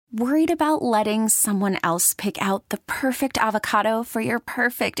Worried about letting someone else pick out the perfect avocado for your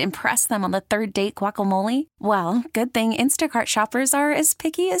perfect impress them on the third date guacamole? Well, good thing Instacart shoppers are as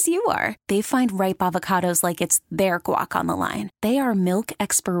picky as you are. They find ripe avocados like it's their guac on the line. They are milk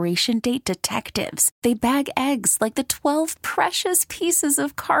expiration date detectives. They bag eggs like the 12 precious pieces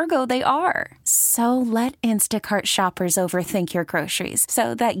of cargo they are. So let Instacart shoppers overthink your groceries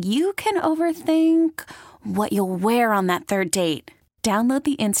so that you can overthink what you'll wear on that third date. Download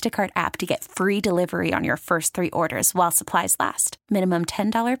the Instacart app to get free delivery on your first 3 orders while supplies last. Minimum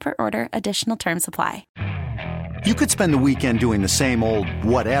 $10 per order. Additional terms apply. You could spend the weekend doing the same old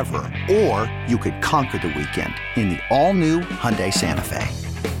whatever, or you could conquer the weekend in the all-new Hyundai Santa Fe.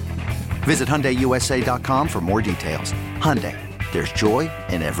 Visit HyundaiUSA.com for more details. Hyundai, there's joy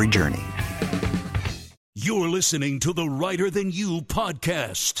in every journey. You're listening to the Reiter Than You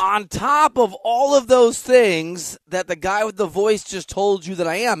podcast. On top of all of those things that the guy with the voice just told you that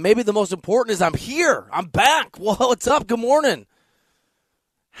I am, maybe the most important is I'm here. I'm back. Well, what's up? Good morning.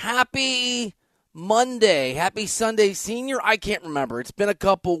 Happy Monday. Happy Sunday, Senior. I can't remember. It's been a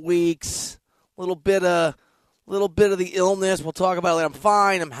couple weeks. A little bit of the illness. We'll talk about it later. I'm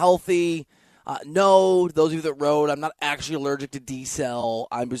fine. I'm healthy. No, those of you that rode, I'm not actually allergic to D-cell.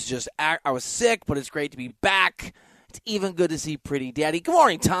 I was sick, but it's great to be back. It's even good to see Pretty Daddy. Good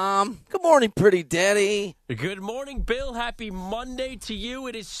morning, Tom. Good morning, Pretty Daddy. Good morning, Bill. Happy Monday to you.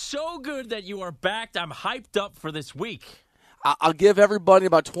 It is so good that you are back. I'm hyped up for this week. I'll give everybody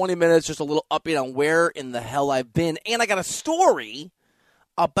about 20 minutes, just a little update on where in the hell I've been. And I got a story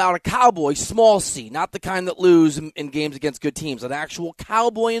about a cowboy, small C, not the kind that lose in games against good teams, an actual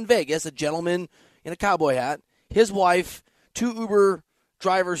cowboy in Vegas, a gentleman in a cowboy hat, his wife, 2 Uber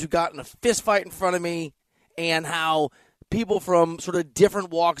drivers who got in a fist fight in front of me, and how people from sort of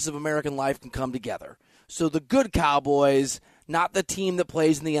different walks of American life can come together. So the good Cowboys, not the team that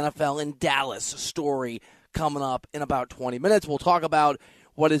plays in the NFL in Dallas, story coming up in about 20 minutes. We'll talk about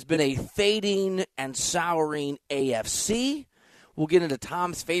what has been a fading and souring AFC. We'll get into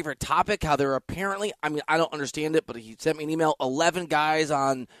Tom's favorite topic, how there are apparently, I don't understand it, but he sent me an email, 11 guys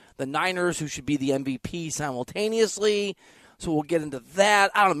on the Niners who should be the MVP simultaneously. So we'll get into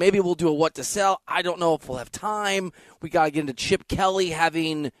that. I don't know, maybe we'll do a what to sell. I don't know if we'll have time. We got to get into Chip Kelly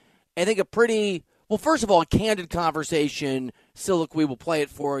having, I think, first of all, a candid conversation, soliloquy, we'll play it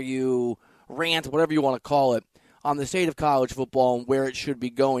for you, rant, whatever you want to call it, on the state of college football and where it should be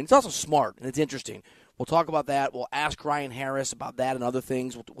going. It's also smart, and it's interesting. We'll talk about that. We'll ask Ryan Harris about that and other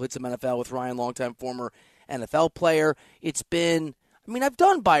things. We'll hit some NFL with Ryan, longtime former NFL player. It's been, I've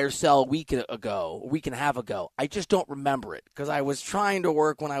done buy or sell a week and a half ago. I just don't remember it because I was trying to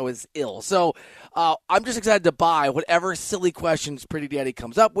work when I was ill. So I'm just excited to buy whatever silly questions Pretty Daddy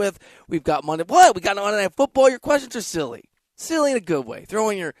comes up with. We've got Monday. What? We got Monday Night Football. Your questions are silly. Silly in a good way.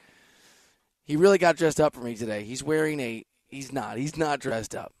 He really got dressed up for me today. He's not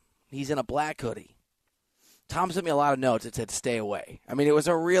dressed up. He's in a black hoodie. Tom sent me a lot of notes that said stay away. It was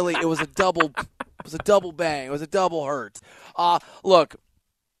a double bang. It was a double hurt. Look,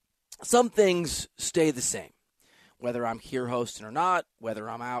 some things stay the same. Whether I'm here hosting or not, whether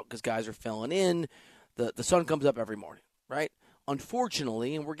I'm out because guys are filling in, the sun comes up every morning, right?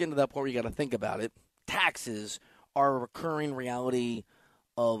 Unfortunately, and we're getting to that point where you got to think about it, taxes are a recurring reality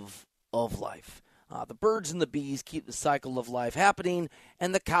of life. The birds and the bees keep the cycle of life happening,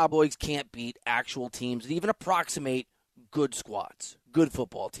 and the Cowboys can't beat actual teams that even approximate good squads, good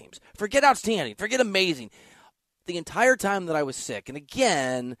football teams. Forget outstanding, forget amazing. The entire time that I was sick, and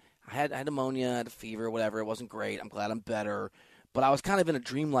again, I had pneumonia, I had a fever, whatever, it wasn't great. I'm glad I'm better, but I was kind of in a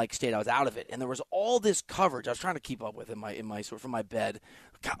dreamlike state. I was out of it, and there was all this coverage I was trying to keep up with in my sort of from my bed.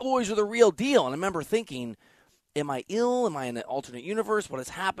 Cowboys are the real deal, and I remember thinking, am I ill? Am I in an alternate universe? What is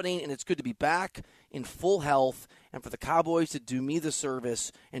happening? And it's good to be back in full health and for the Cowboys to do me the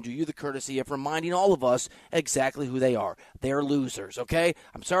service and do you the courtesy of reminding all of us exactly who they are. They're losers, okay?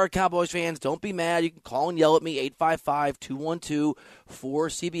 I'm sorry, Cowboys fans. Don't be mad. You can call and yell at me,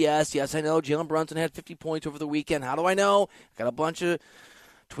 855-212-4CBS. Yes, I know Jalen Brunson had 50 points over the weekend. How do I know? I got a bunch of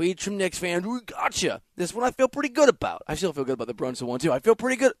tweets from Knicks fans. We gotcha. This one I feel pretty good about. I still feel good about the Brunson one, too. I feel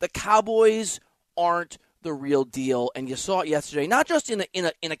pretty good. The Cowboys aren't the real deal, and you saw it yesterday, not just in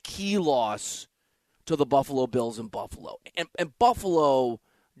a key loss to the Buffalo Bills in Buffalo. And Buffalo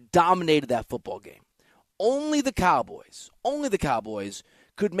dominated that football game. Only the Cowboys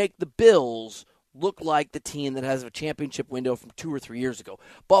could make the Bills look like the team that has a championship window from 2 or 3 years ago.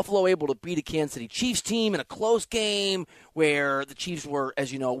 Buffalo able to beat a Kansas City Chiefs team in a close game where the Chiefs were,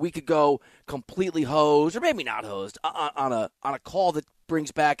 as you know, a week ago completely hosed, or maybe not hosed, on a call that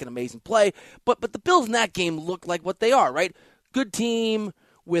brings back an amazing play. But the Bills in that game look like what they are, right? Good team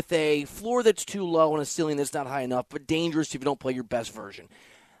with a floor that's too low and a ceiling that's not high enough, but dangerous if you don't play your best version.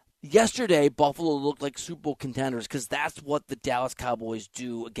 Yesterday, Buffalo looked like Super Bowl contenders because that's what the Dallas Cowboys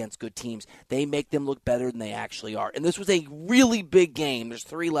do against good teams. They make them look better than they actually are. And this was a really big game. There's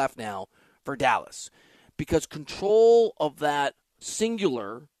 3 left now for Dallas because control of that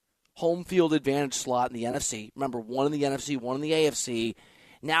singular home field advantage slot in the NFC, remember, 1 in the NFC, 1 in the AFC,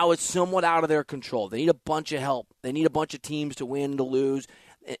 now it's somewhat out of their control. They need a bunch of help. They need a bunch of teams to win, to lose,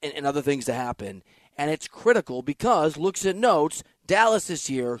 and other things to happen. And it's critical because, looks at notes, Dallas this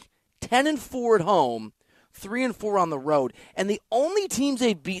year, 10-4 at home, 3-4 on the road. And the only teams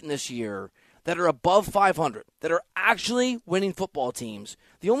they've beaten this year that are above 500, that are actually winning football teams,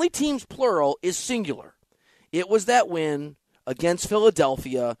 the only teams, plural, is singular. It was that win against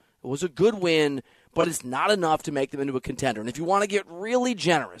Philadelphia. It was a good win, but it's not enough to make them into a contender. And if you want to get really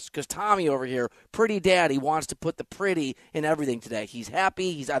generous, because Tommy over here, pretty daddy, wants to put the pretty in everything today. He's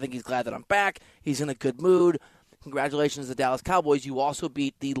happy. I think he's glad that I'm back. He's in a good mood. Congratulations to the Dallas Cowboys. You also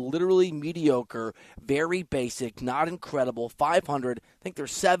beat the literally mediocre, very basic, not incredible, 500, I think they're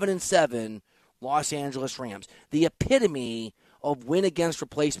 7-7, Los Angeles Rams. The epitome of win against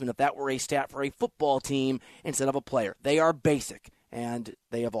replacement if that were a stat for a football team instead of a player. They are basic, and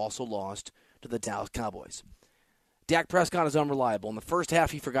they have also lost to the Dallas Cowboys. Dak Prescott is unreliable. In the first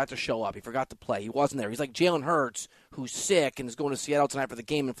half, he forgot to show up. He forgot to play. He wasn't there. He's like Jalen Hurts, who's sick and is going to Seattle tonight for the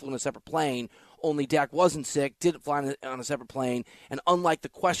game and flew in a separate plane. Only Dak wasn't sick, didn't fly on a separate plane, and unlike the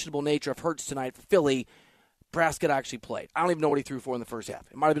questionable nature of Hurts tonight for Philly, Prescott actually played. I don't even know what he threw for in the first half.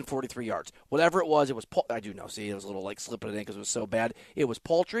 It might have been 43 yards. Whatever it was I do know. See, it was a little like slipping it in because it was so bad. It was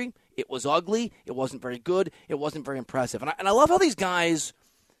paltry. It was ugly. It wasn't very good. It wasn't very impressive. And I love how these guys,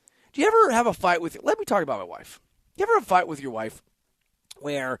 do you ever have a fight with, let me talk about my wife. You ever have a fight with your wife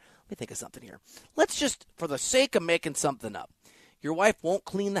where, let me think of something here. Let's just, for the sake of making something up, your wife won't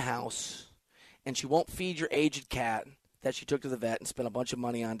clean the house and she won't feed your aged cat that she took to the vet and spent a bunch of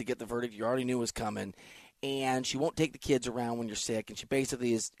money on to get the verdict you already knew was coming, and she won't take the kids around when you're sick, and she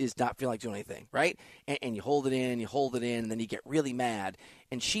basically is not feeling like doing anything, right? And you hold it in, and then you get really mad,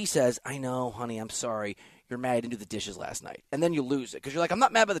 and she says, I know, honey, I'm sorry, you're mad I didn't do the dishes last night. And then you lose it, because you're like, I'm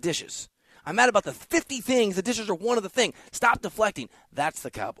not mad about the dishes. I'm mad about the 50 things. The dishes are one of the things. Stop deflecting. That's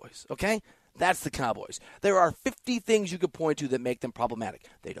the Cowboys, okay? That's the Cowboys. There are 50 things you could point to that make them problematic.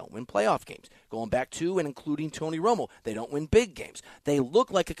 They don't win playoff games. Going back to and including Tony Romo, they don't win big games. They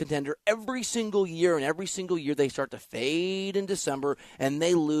look like a contender every single year, and every single year they start to fade in December, and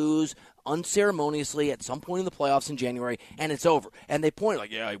they lose unceremoniously at some point in the playoffs in January, and it's over. And they point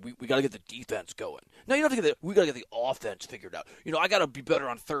like, yeah, we got to get the defense going. No, you don't have to we got to get the offense figured out. I got to be better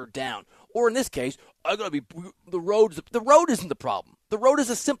on third down. Or in this case, I got to be the road isn't the problem. The road is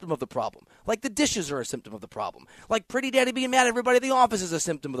a symptom of the problem. Like the dishes are a symptom of the problem. Like Pretty Daddy being mad at everybody at the office is a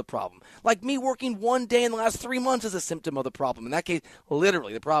symptom of the problem. Like me working one day in the last 3 months is a symptom of the problem. In that case,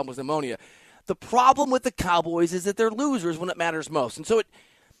 literally, the problem was pneumonia. The problem with the Cowboys is that they're losers when it matters most. And so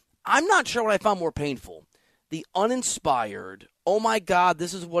I'm not sure what I found more painful. The uninspired, oh my God,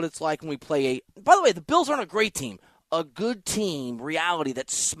 this is what it's like when we play by the way, the Bills aren't a great team. A good team reality that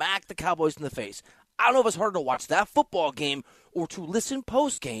smacked the Cowboys in the face. I don't know if it's harder to watch that football game or to listen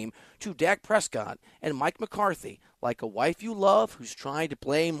post-game to Dak Prescott and Mike McCarthy, like a wife you love who's trying to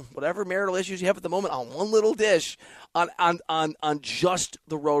blame whatever marital issues you have at the moment on one little dish on just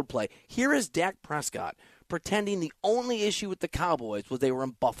the road play. Here is Dak Prescott pretending the only issue with the Cowboys was they were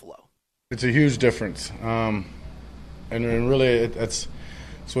in Buffalo. It's a huge difference. And really it's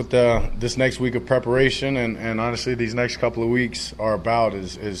what this next week of preparation and honestly these next couple of weeks are about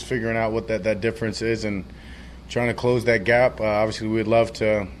is figuring out what that difference is and trying to close that gap. Obviously, we'd love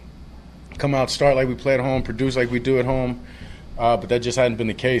to come out, start like we play at home, produce like we do at home, but that just hadn't been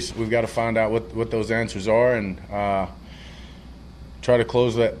the case. We've got to find out what those answers are and try to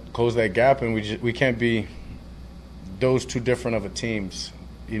close that gap. And we can't be those two different of a teams.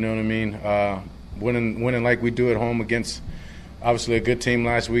 You know what I mean? Winning like we do at home against obviously a good team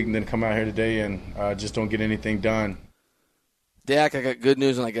last week, and then come out here today and just don't get anything done. Dak, I got good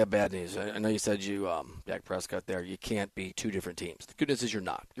news and I got bad news. I know you said Dak Prescott there, you can't be two different teams. The good news is you're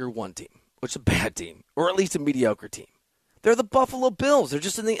not. You're one team, which is a bad team, or at least a mediocre team. They're the Buffalo Bills. They're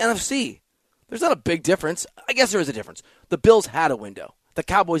just in the NFC. There's not a big difference. I guess there is a difference. The Bills had a window. The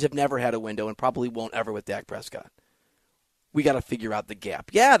Cowboys have never had a window and probably won't ever with Dak Prescott. We got to figure out the gap.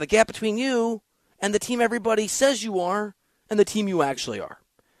 Yeah, the gap between you and the team everybody says you are and the team you actually are.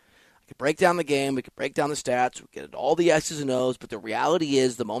 could break down the game, we could break down the stats, we could get all the X's and O's, but the reality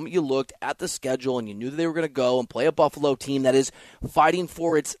is the moment you looked at the schedule and you knew that they were going to go and play a Buffalo team that is fighting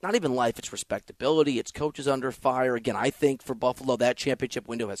for its, not even life, its respectability, its coaches under fire. Again, I think for Buffalo that championship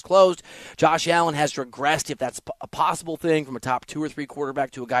window has closed. Josh Allen has regressed, if that's a possible thing, from a top 2 or 3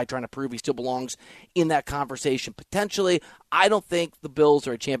 quarterback to a guy trying to prove he still belongs in that conversation potentially. I don't think the Bills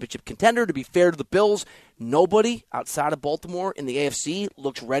are a championship contender. To be fair to the Bills, nobody outside of Baltimore in the AFC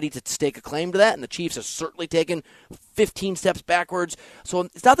looks ready to stake a claim to that, and the Chiefs have certainly taken 15 steps backwards. So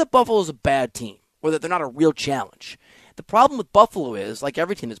it's not that Buffalo is a bad team or that they're not a real challenge. The problem with Buffalo is, like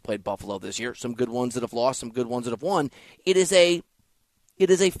every team that's played Buffalo this year, some good ones that have lost, some good ones that have won, it is a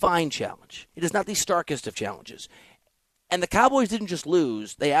fine challenge. It is not the starkest of challenges. And the Cowboys didn't just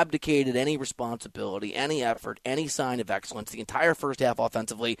lose. They abdicated any responsibility, any effort, any sign of excellence. The entire first half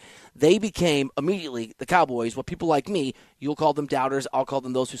offensively, they became immediately, the Cowboys, what people like me, you'll call them doubters, I'll call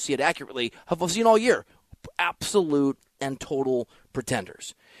them those who see it accurately, have seen all year. Absolute and total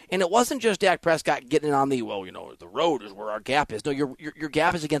pretenders. And it wasn't just Dak Prescott getting on the road is where our gap is. No, your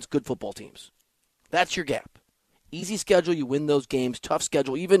gap is against good football teams. That's your gap. Easy schedule, you win those games. Tough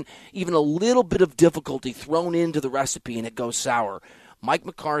schedule, even a little bit of difficulty thrown into the recipe and it goes sour. Mike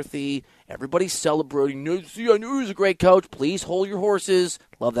McCarthy, everybody's celebrating. See, I knew he was a great coach. Please hold your horses.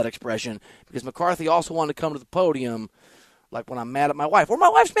 Love that expression. Because McCarthy also wanted to come to the podium like when I'm mad at my wife. Or my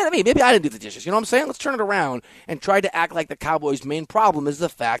wife's mad at me. Maybe I didn't do the dishes. You know what I'm saying? Let's turn it around and try to act like the Cowboys' main problem is the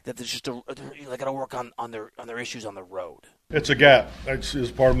fact that they got to work on their issues on the road. It's a gap. That's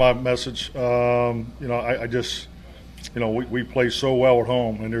is part of my message. We play so well at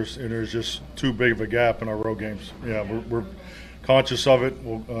home, and there's just too big of a gap in our road games. Yeah, we're conscious of it.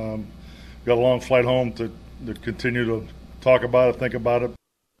 We'll got a long flight home to continue to talk about it, think about it.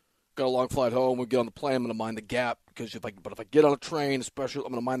 Got a long flight home. We get on the plane. I'm going to mind the gap because if I get on a train, especially,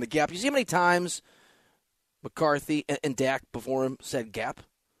 I'm going to mind the gap. You see how many times McCarthy and Dak before him said gap?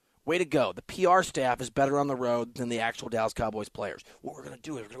 Way to go. The PR staff is better on the road than the actual Dallas Cowboys players. What we're going to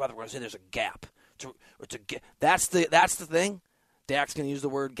do is we're going to say there's a gap. That's the thing. Dak's going to use the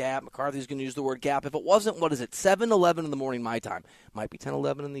word gap. McCarthy's going to use the word gap. If it wasn't, 7:11 in the morning my time. Might be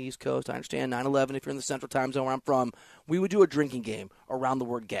 10:11 in the East Coast. I understand 9:11 if you're in the Central Time Zone where I'm from. We would do a drinking game around the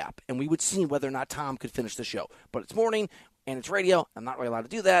word gap, and we would see whether or not Tom could finish the show. But it's morning, and it's radio. I'm not really allowed to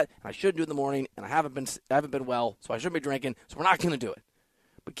do that, and I shouldn't do it in the morning, and I haven't been well, so I shouldn't be drinking, so we're not going to do it.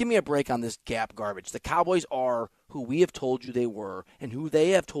 But give me a break on this gap garbage. The Cowboys are who we have told you they were and who they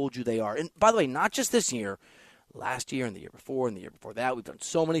have told you they are. And by the way, not just this year, last year and the year before and the year before that. We've done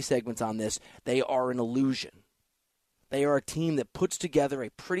so many segments on this. They are an illusion. They are a team that puts together a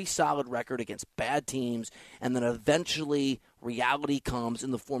pretty solid record against bad teams, and then eventually reality comes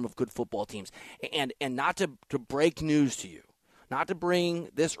in the form of good football teams. And not to break news to you, not to bring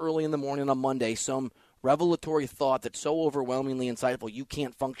this early in the morning on Monday some revelatory thought that's so overwhelmingly insightful you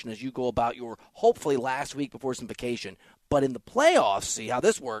can't function as you go about your hopefully last week before some vacation. But in the playoffs, see how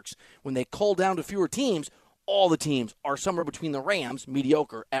this works, when they cull down to fewer teams, all the teams are somewhere between the Rams,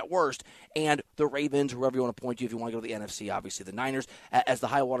 mediocre at worst, and the Ravens, whoever you want to point to if you want to go to the NFC, obviously the Niners, as the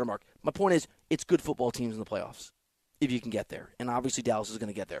high water mark. My point is, it's good football teams in the playoffs, if you can get there. And obviously Dallas is going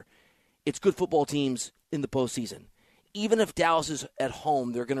to get there. It's good football teams in the postseason. Even if Dallas is at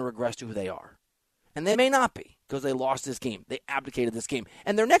home, they're going to regress to who they are. And they may not be, because they lost this game. They abdicated this game.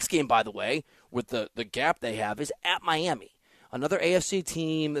 And their next game, by the way, with the gap they have, is at Miami. Another AFC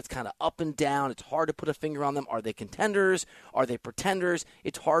team that's kind of up and down. It's hard to put a finger on them. Are they contenders? Are they pretenders?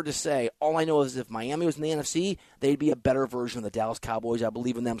 It's hard to say. All I know is if Miami was in the NFC, they'd be a better version of the Dallas Cowboys. I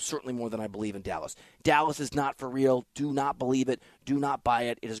believe in them certainly more than I believe in Dallas. Dallas is not for real. Do not believe it. Do not buy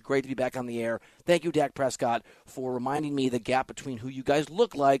it. It is great to be back on the air. Thank you, Dak Prescott, for reminding me the gap between who you guys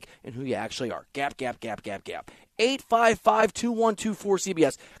look like and who you actually are. Gap, gap, gap, gap, gap.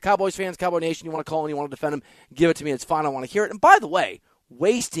 855-2124-CBS. Cowboys fans, Cowboy Nation, you want to call and you want to defend them, give it to me. It's fine. I want to hear it. And by the way,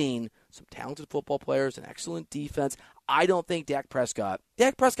 wasting some talented football players and excellent defense, I don't think Dak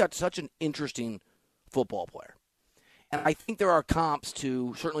Prescott's such an interesting football player. And I think there are comps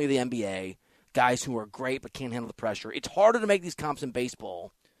to certainly the NBA, guys who are great but can't handle the pressure. It's harder to make these comps in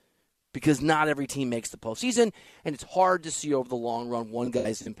baseball because not every team makes the postseason, and it's hard to see over the long run one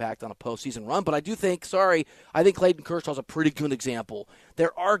guy's impact on a postseason run. But I think Clayton Kershaw's a pretty good example.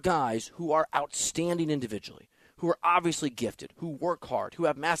 There are guys who are outstanding individually, who are obviously gifted, who work hard, who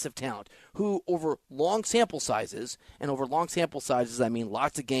have massive talent, who over long sample sizes, and over long sample sizes I mean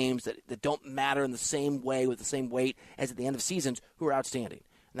lots of games that don't matter in the same way with the same weight as at the end of seasons, who are outstanding.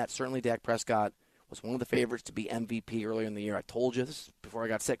 And that's certainly Dak Prescott was one of the favorites to be MVP earlier in the year. I told you this before I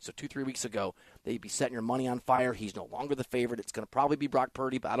got sick, so 2-3 weeks ago, that you'd be setting your money on fire. He's no longer the favorite. It's going to probably be Brock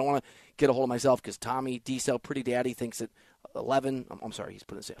Purdy, but I don't want to get a hold of myself because Tommy D-Cell, Pretty Daddy, thinks that 11, I'm sorry, he's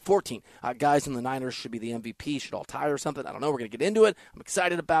putting it 14 guys in the Niners should be the MVP, should all tie or something. I don't know. We're going to get into it. I'm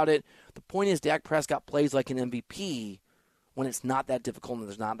excited about it. The point is Dak Prescott plays like an MVP when it's not that difficult and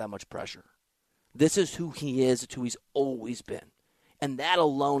there's not that much pressure. This is who he is. It's who he's always been. And that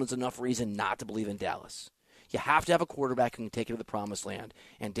alone is enough reason not to believe in Dallas. You have to have a quarterback who can take it to the promised land.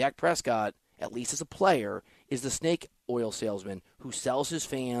 And Dak Prescott, at least as a player, is the snake oil salesman who sells his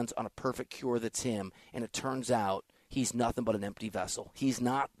fans on a perfect cure that's him. And it turns out he's nothing but an empty vessel. He's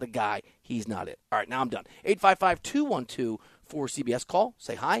not the guy. He's not it. All right, now I'm done. 855-212-4CBS. Call.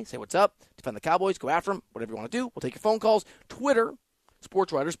 Say hi. Say what's up. Defend the Cowboys. Go after them. Whatever you want to do. We'll take your phone calls. Twitter.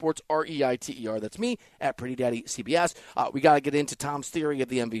 Sports Reiter, Sports Reiter. That's me at Pretty Daddy CBS. We got to get into Tom's theory of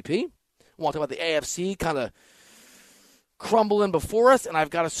the MVP. We want to talk about the AFC kind of crumbling before us, and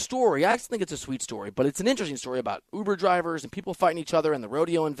I've got a story. I actually think it's a sweet story, but it's an interesting story about Uber drivers and people fighting each other and the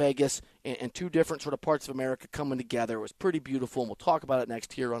rodeo in Vegas and two different sort of parts of America coming together. It was pretty beautiful, and we'll talk about it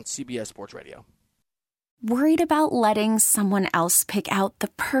next here on CBS Sports Radio. Worried about letting someone else pick out the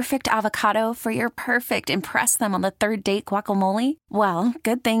perfect avocado for your perfect impress them on the third date guacamole? Well,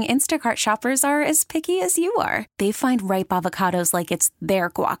 good thing Instacart shoppers are as picky as you are. They find ripe avocados like it's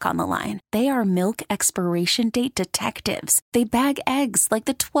their guac on the line. They are milk expiration date detectives. They bag eggs like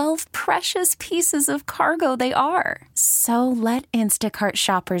the 12 precious pieces of cargo they are. So let Instacart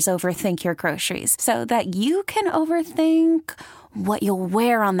shoppers overthink your groceries so that you can overthink what you'll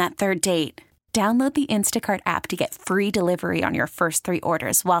wear on that third date. Download the Instacart app to get free delivery on your first 3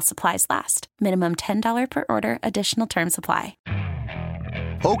 orders while supplies last. Minimum $10 per order. Additional terms apply.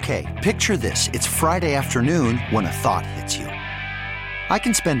 Okay, picture this. It's Friday afternoon when a thought hits you. I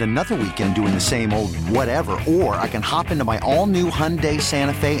can spend another weekend doing the same old whatever, or I can hop into my all-new Hyundai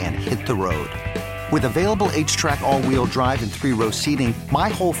Santa Fe and hit the road. With available H-Track all-wheel drive and 3-row seating, my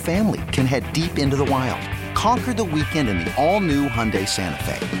whole family can head deep into the wild. Conquer the weekend in the all-new Hyundai Santa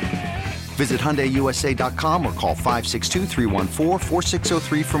Fe. Visit HyundaiUSA.com or call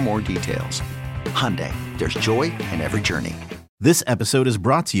 562-314-4603 for more details. Hyundai, there's joy in every journey. This episode is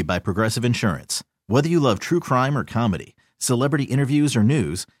brought to you by Progressive Insurance. Whether you love true crime or comedy, celebrity interviews or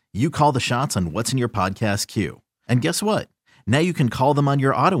news, you call the shots on what's in your podcast queue. And guess what? Now you can call them on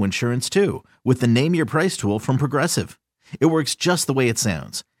your auto insurance too with the Name Your Price tool from Progressive. It works just the way it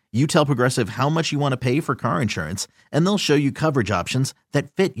sounds. You tell Progressive how much you want to pay for car insurance, and they'll show you coverage options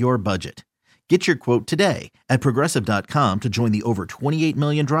that fit your budget. Get your quote today at Progressive.com to join the over 28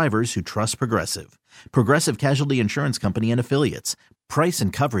 million drivers who trust Progressive. Progressive Casualty Insurance Company and Affiliates. Price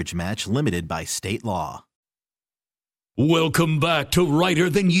and coverage match limited by state law. Welcome back to Reiter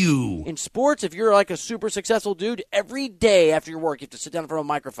Than You. In sports, if you're like a super successful dude, every day after your work, you have to sit down in front of a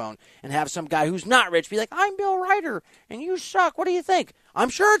microphone and have some guy who's not rich be like, I'm Bill Reiter, and you suck. What do you think? I'm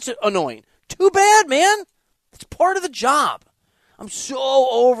sure it's annoying. Too bad, man. It's part of the job. I'm so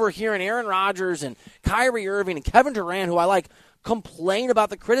over hearing Aaron Rodgers and Kyrie Irving and Kevin Durant, who I like, complain about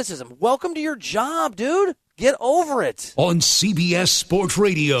the criticism. Welcome to your job, dude. Get over it. On CBS Sports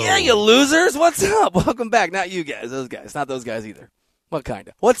Radio. Yeah, you losers. What's up? Welcome back. Not you guys. Those guys. Not those guys either. What kind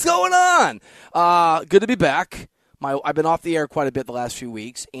of? What's going on? Good to be back. I've been off the air quite a bit the last few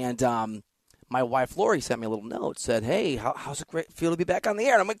weeks, and my wife Lori sent me a little note. Said, "Hey, how's it feel to be back on the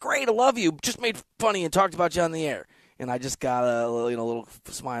air?" And I'm like, "Great, I love you. Just made funny and talked about you on the air." And I just got a little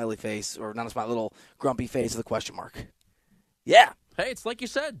smiley face, or not a smiley, little grumpy face with a question mark. Yeah. Hey, it's like you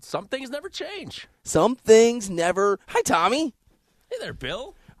said. Some things never change. Some things never. Hi, Tommy. Hey there,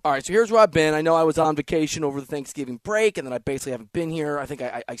 Bill. All right, so here's where I've been. I know I was on vacation over the Thanksgiving break, and then I basically haven't been here. I think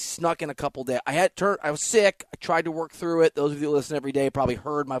I snuck in a couple days. I was sick. I tried to work through it. Those of you who listen every day probably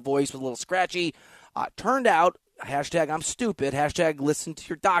heard my voice was a little scratchy. Turned out, hashtag I'm stupid, hashtag listen to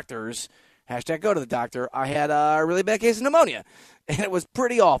your doctors, hashtag go to the doctor. I had a really bad case of pneumonia, and it was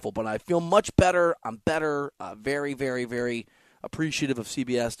pretty awful, but I feel much better. I'm better. Very, very, very appreciative of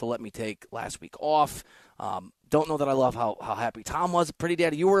CBS to let me take last week off. Don't know that I love how happy Tom was. Pretty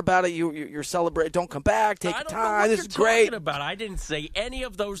Daddy, you were about it. You're celebrating. Don't come back. Take your time. This is great. About. I didn't say any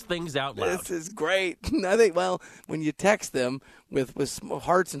of those things out loud. This is great. I think, well, when you text them with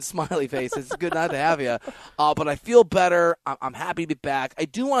hearts and smiley faces, it's good not to have you. But I feel better. I'm happy to be back. I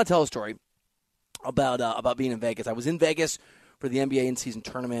do want to tell a story about being in Vegas. I was in Vegas for the NBA in-season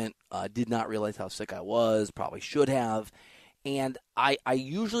tournament. Did not realize how sick I was. Probably should have. And I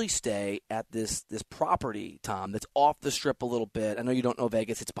usually stay at this property, Tom, that's off the strip a little bit. I know you don't know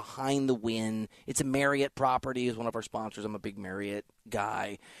Vegas. It's behind the Wynn. It's a Marriott property. It's one of our sponsors. I'm a big Marriott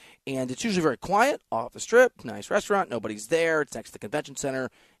guy. And it's usually very quiet, off the strip, nice restaurant. Nobody's there. It's next to the convention center.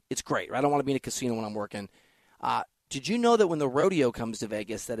 It's great. Right? I don't want to be in a casino when I'm working. Did you know that when the rodeo comes to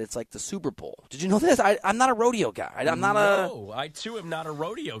Vegas that it's like the Super Bowl? Did you know this? I'm not a rodeo guy. No, I too am not a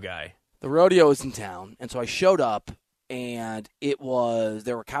rodeo guy. The rodeo is in town, and so I showed up. And there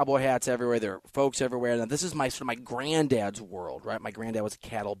were cowboy hats everywhere. There were folks everywhere. Now, this is my granddad's world, right? My granddad was a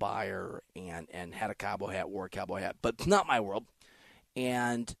cattle buyer and had a cowboy hat, wore a cowboy hat. But it's not my world.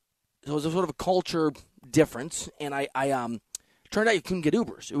 And so it was a sort of a culture difference. And I turned out you couldn't get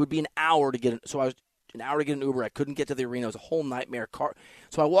Ubers. It would be an hour to get it. So I was an hour to get an Uber. I couldn't get to the arena. It was a whole nightmare car.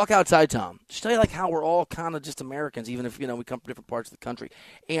 So I walk outside, Tom. Just tell you like how we're all kind of just Americans, even if, we come from different parts of the country.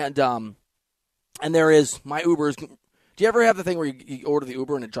 And there is my Ubers. Do you ever have the thing where you order the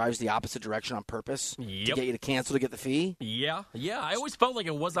Uber and it drives the opposite direction on purpose to get you to cancel to get the fee? Yeah. I always felt like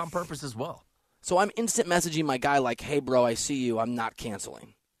it was on purpose as well. So I'm instant messaging my guy like, hey, bro, I see you. I'm not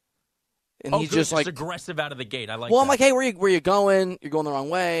canceling. And he's good. just like aggressive out of the gate. I like Well, that. I'm like, hey, where you going? You're going the wrong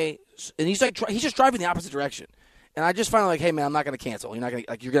way. And he's like, he's just driving the opposite direction. And I just finally like, hey, man, I'm not going to cancel. You're going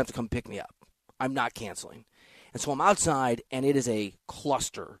to have to come pick me up. I'm not canceling. And so I'm outside, and it is a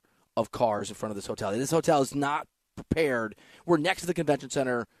cluster of cars in front of this hotel. This hotel is not prepared. We're next to the convention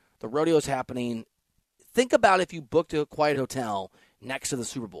center. The rodeo is happening. Think about if you booked a quiet hotel next to the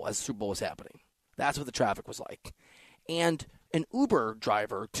Super Bowl as the Super Bowl was happening. That's what the traffic was like. And an Uber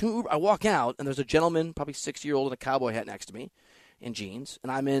driver, I walk out, and there's a gentleman, probably 60-year-old in a cowboy hat next to me in jeans.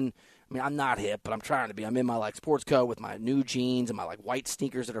 And I'm not hip, but I'm trying to be. I'm in my sports coat with my new jeans and my white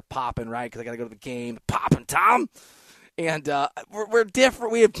sneakers that are popping, right? Because I got to go to the game. Popping, Tom. And we're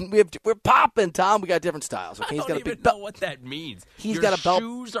different. We're popping, Tom. We got different styles. Okay? I don't even know what that means. Your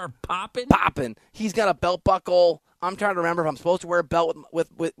shoes are popping? Popping. He's got a belt buckle. I'm trying to remember if I'm supposed to wear a belt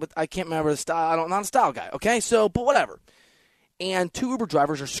with I can't remember the style. I'm not a style guy. Okay, but whatever. And two Uber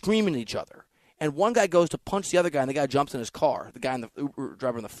drivers are screaming at each other. And one guy goes to punch the other guy, and the guy jumps in his car. The guy in the Uber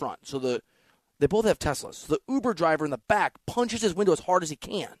driver in the front. So they both have Teslas. So the Uber driver in the back punches his window as hard as he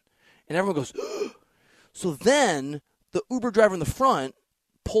can, and everyone goes. So then the Uber driver in the front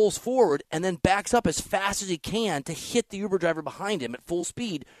pulls forward and then backs up as fast as he can to hit the Uber driver behind him at full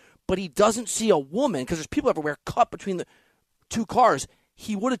speed. But he doesn't see a woman because there's people everywhere caught between the two cars.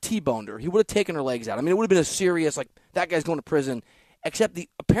 He would have T-boned her. He would have taken her legs out. I mean, it would have been a serious, that guy's going to prison. Except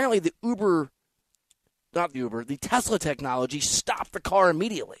apparently the Tesla technology stopped the car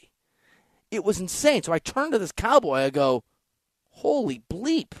immediately. It was insane. So I turned to this cowboy. I go, holy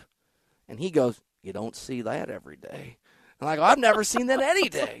bleep. And he goes, you don't see that every day. And I go, I've never seen that any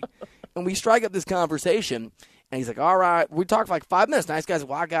day. And we strike up this conversation. And he's like, all right. We talked for 5 minutes. Nice guy's,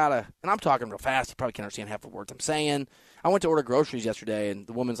 well, I got to. And I'm talking real fast. He probably can't understand half the words I'm saying. I went to order groceries yesterday, and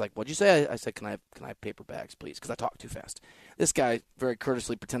the woman's like, what'd you say? I said, can I have paper bags, please? Because I talk too fast. This guy very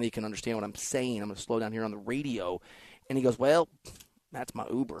courteously pretended he can understand what I'm saying. I'm going to slow down here on the radio. And he goes, well, that's my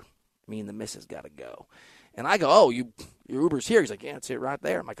Uber. Me and the missus got to go. And I go, oh, your Uber's here. He's like, yeah, it's it right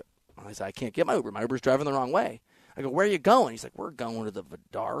there. I'm like, I said, I can't get my Uber. My Uber's driving the wrong way. I go, where are you going? He's like, we're going to the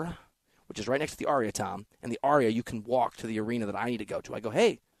Vidara, which is right next to the Aria, Tom. And the Aria, you can walk to the arena that I need to go to. I go,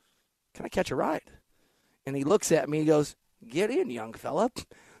 hey, can I catch a ride? And he looks at me and he goes, get in, young fella.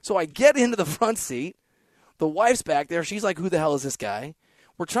 So I get into the front seat. The wife's back there. She's like, who the hell is this guy?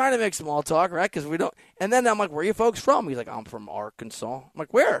 We're trying to make small talk, right? Because we don't. And then I'm like, where are you folks from? He's like, I'm from Arkansas. I'm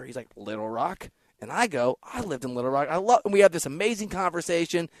like, where? He's like, Little Rock. And I go, I lived in Little Rock. And we had this amazing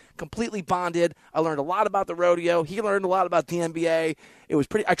conversation, completely bonded. I learned a lot about the rodeo. He learned a lot about the NBA. It was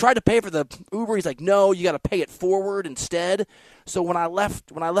pretty. I tried to pay for the Uber. He's like, no, you got to pay it forward instead. So when I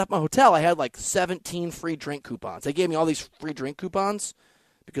left my hotel, I had 17 free drink coupons. They gave me all these free drink coupons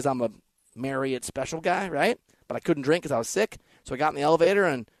because I'm a Marriott special guy, right? But I couldn't drink because I was sick. So I got in the elevator,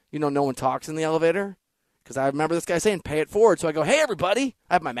 and no one talks in the elevator. Because I remember this guy saying, pay it forward. So I go, hey, everybody.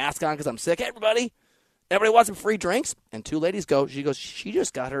 I have my mask on because I'm sick. Hey, everybody wants some free drinks? And two ladies go. She goes, she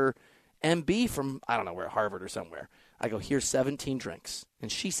just got her MB from, I don't know where, Harvard or somewhere. I go, here's 17 drinks.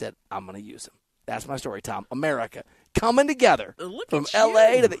 And she said, I'm going to use them. That's my story, Tom. America coming together from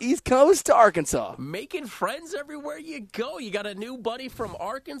L.A. to the East Coast to Arkansas. Making friends everywhere you go. You got a new buddy from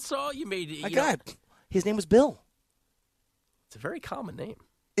Arkansas. You made a guy. His name was Bill. It's a very common name.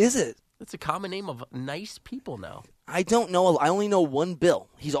 Is it? It's a common name of nice people now. I don't know. I only know one Bill.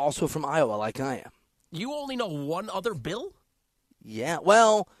 He's also from Iowa like I am. You only know one other Bill? Yeah.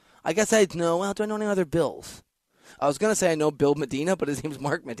 Well, I guess I know. Well, do I know any other Bills? I was going to say I know Bill Medina, but his name's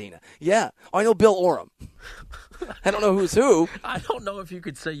Mark Medina. Yeah. Oh, I know Bill Oram. I don't know who's who. I don't know if you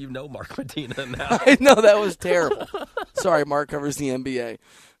could say you know Mark Medina now. I know, that was terrible. Sorry, Mark covers the NBA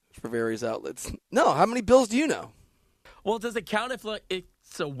for various outlets. No, how many Bills do you know? Well, does it count if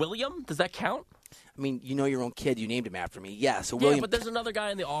it's a William? Does that count? I mean, you know your own kid. You named him after me. Yeah, so William. Yeah, but there's another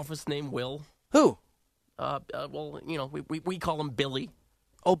guy in the office named Will. Who? Well, we call him Billy.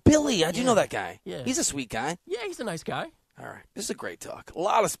 Oh, Billy. I do know that guy. Yeah. He's a sweet guy. Yeah, he's a nice guy. All right. This is a great talk. A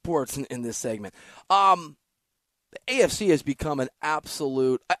lot of sports in this segment. The AFC has become an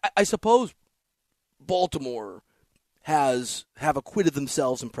absolute. I suppose Baltimore have acquitted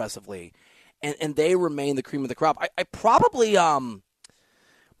themselves impressively, and they remain the cream of the crop. I probably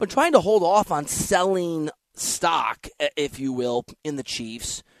been trying to hold off on selling stock, if you will, in the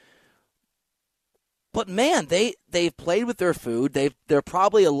Chiefs. But man, they've played with their food. They're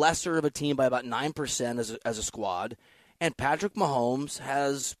probably a lesser of a team by about 9% as a squad. And Patrick Mahomes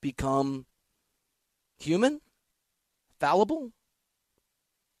has become human, fallible.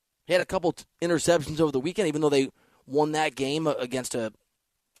 He had a couple interceptions over the weekend, even though they won that game against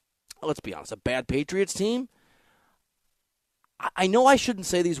let's be honest, a bad Patriots team. I know I shouldn't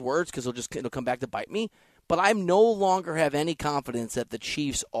say these words because it'll come back to bite me. But I no longer have any confidence that the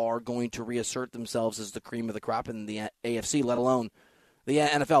Chiefs are going to reassert themselves as the cream of the crop in the AFC, let alone the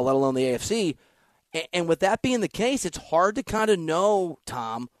NFL, let alone the AFC. And with that being the case, it's hard to kind of know,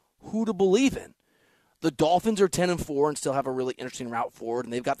 Tom, who to believe in. The Dolphins are 10-4 and still have a really interesting route forward,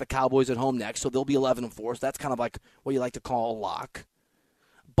 and they've got the Cowboys at home next, so they'll be 11-4. So that's kind of like what you like to call a lock.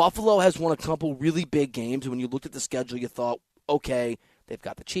 Buffalo has won a couple really big games. When you looked at the schedule, you thought, okay, they've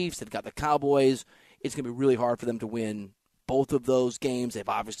got the Chiefs, they've got the Cowboys. It's going to be really hard for them to win both of those games. They've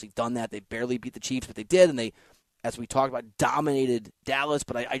obviously done that. They barely beat the Chiefs, but they did, and they, as we talked about, dominated Dallas.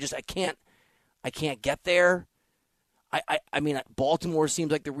 But I can't get there. I mean, Baltimore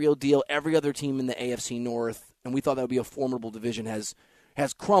seems like the real deal. Every other team in the AFC North, and we thought that would be a formidable division, has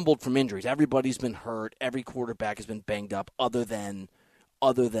crumbled from injuries. Everybody's been hurt. Every quarterback has been banged up, other than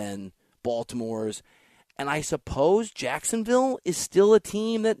Baltimore's. And I suppose Jacksonville is still a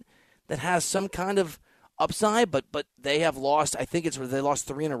team that has some kind of upside, but they have lost. I think they lost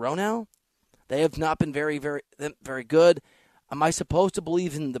 3 in a row now. They have not been very, very, very good. Am I supposed to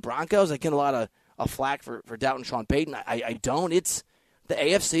believe in the Broncos? I get a lot of flack for doubting Sean Payton. I don't. It's the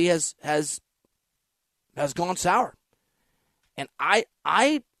AFC has gone sour, and I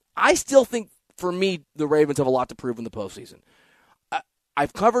still think, for me, the Ravens have a lot to prove in the postseason.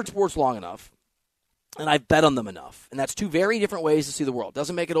 I've covered sports long enough. And I've bet on them enough. And that's two very different ways to see the world.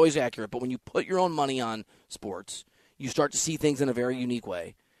 Doesn't make it always accurate, but when you put your own money on sports, you start to see things in a very unique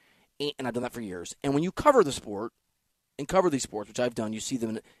way. And I've done that for years. And when you cover the sport and cover these sports, which I've done, you see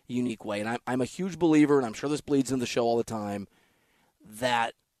them in a unique way. And I'm a huge believer, and I'm sure this bleeds into the show all the time,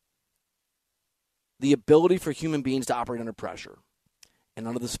 that the ability for human beings to operate under pressure and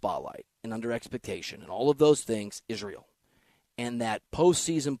under the spotlight and under expectation and all of those things is real. And that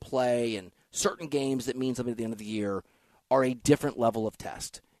postseason play and certain games that mean something at the end of the year are a different level of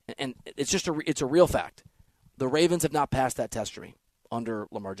test. And it's just it's a real fact. The Ravens have not passed that test for me under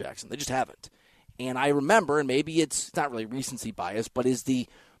Lamar Jackson. They just haven't. And I remember, and maybe it's not really recency bias, but is the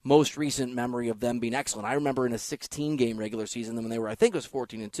most recent memory of them being excellent. I remember in a 16-game regular season when they were, I think it was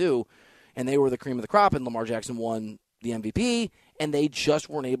 14-2, and they were the cream of the crop, and Lamar Jackson won the MVP, and they just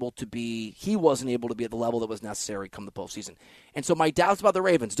weren't able to be, he wasn't able to be at the level that was necessary come the postseason. And so my doubts about the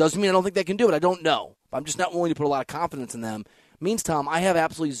Ravens doesn't mean I don't think they can do it. I don't know. I'm just not willing to put a lot of confidence in them. Means, Tom, I have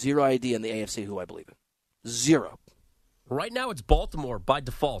absolutely zero idea in the AFC who I believe in. Zero. Right now it's Baltimore by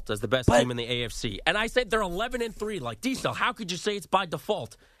default as the best team in the AFC. And I said they're 11-3. Like, Diesel, how could you say it's by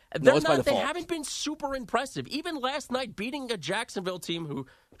default? No, it's by default. They haven't been super impressive. Even last night, beating a Jacksonville team who,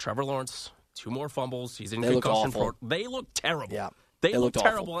 Trevor Lawrence, 2 more fumbles. He's in concussion protocol. They look terrible. Yeah, they look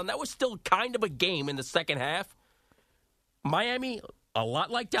terrible, and that was still kind of a game in the second half. Miami, a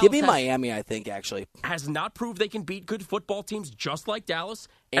lot like Dallas. Give me Miami, I think, actually. Has not proved they can beat good football teams just like Dallas.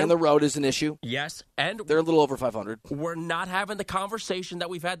 And the road is an issue. Yes, and they're a little over 500. We're not having the conversation that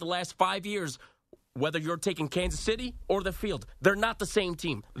we've had the last 5 years, whether you're taking Kansas City or the field. They're not the same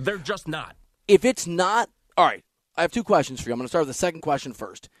team. They're just not. If it's not, all right, I have 2 questions for you. I'm going to start with the second question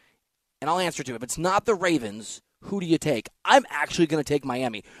first. And I'll answer to. If it's not the Ravens, who do you take? I'm actually going to take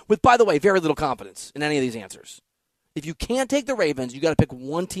Miami, with, by the way, very little confidence in any of these answers. If you can't take the Ravens, you got to pick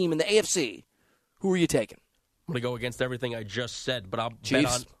one team in the AFC. Who are you taking? I'm going to go against everything I just said, but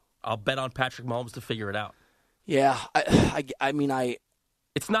I'll bet on Patrick Mahomes to figure it out. Yeah, I mean,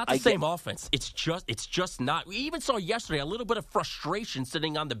 It's not the same offense. It's just not. We even saw yesterday a little bit of frustration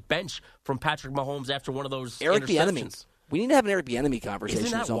sitting on the bench from Patrick Mahomes after one of those Eric interceptions. Bieniemy. We need to have an Eric Bieniemy conversation.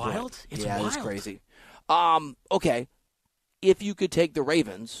 Isn't that wild? It's wild. It's crazy. Okay, if you could take the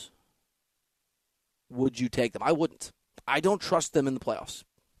Ravens, would you take them? I wouldn't. I don't trust them in the playoffs.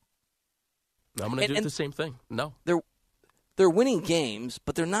 I'm going to do the same thing. No. They're winning games,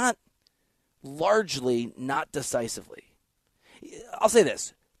 but they're not largely not decisively. I'll say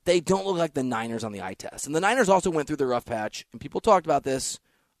this. They don't look like the Niners on the eye test. And the Niners also went through the rough patch, and people talked about this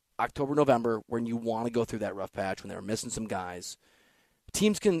October, November, when you want to go through that rough patch, when they were missing some guys.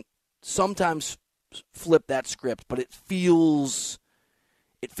 Teams can sometimes flip that script, but it feels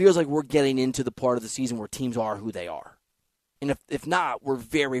like we're getting into the part of the season where teams are who they are. And if not, we're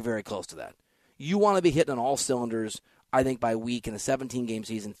very, very close to that. You want to be hitting on all cylinders, I think, by week in a 17-game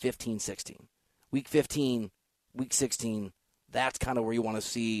season, 15-16. Week 15, week 16, that's kind of where you want to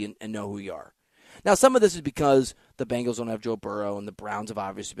see and know who you are. Now, some of this is because the Bengals don't have Joe Burrow, and the Browns have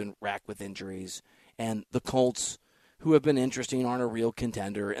obviously been racked with injuries, and the Colts, who have been interesting, aren't a real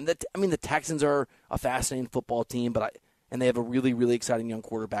contender. And the Texans are a fascinating football team, and they have a really, really exciting young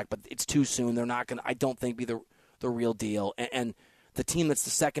quarterback, but it's too soon. They're not going to, I don't think, be the real deal. And the team that's the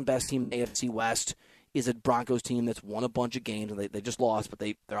second best team in the AFC West is a Broncos team that's won a bunch of games, and they just lost, but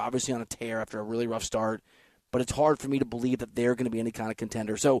they're obviously on a tear after a really rough start. But it's hard for me to believe that they're going to be any kind of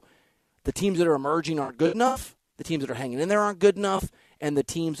contender. So the teams that are emerging aren't good enough, the teams that are hanging in there aren't good enough, and the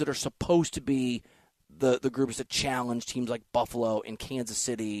teams that are supposed to be the groups that challenge teams like Buffalo and Kansas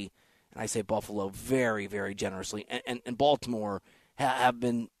City, and I say Buffalo very, very generously, and Baltimore have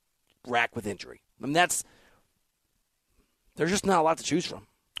been racked with injury. I mean, there's just not a lot to choose from.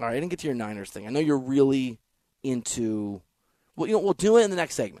 All right, I didn't get to your Niners thing. I know you're really into. Well, we'll do it in the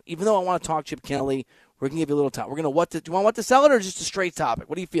next segment. Even though I want to talk Chip Kelly, we're going to give you a little time. We're going to do you want what to sell it or just a straight topic?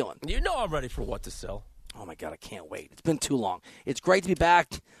 What are you feeling? You know I'm ready for what to sell. Oh, my God, I can't wait. It's been too long. It's great to be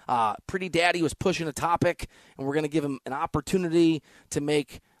back. Pretty Daddy was pushing a topic, and we're going to give him an opportunity to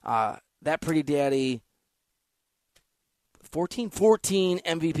make that Pretty Daddy 14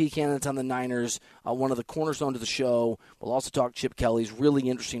 MVP candidates on the Niners, one of the cornerstones of the show. We'll also talk Chip Kelly's really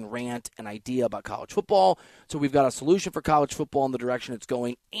interesting rant and idea about college football. So we've got a solution for college football in the direction it's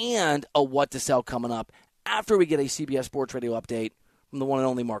going and a what to sell coming up after we get a CBS Sports Radio update from the one and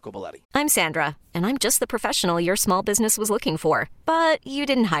only Marco Belletti. I'm Sandra, and I'm just the professional your small business was looking for. But you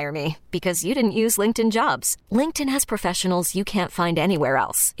didn't hire me because you didn't use LinkedIn Jobs. LinkedIn has professionals you can't find anywhere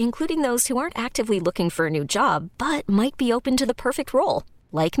else, including those who aren't actively looking for a new job, but might be open to the perfect role,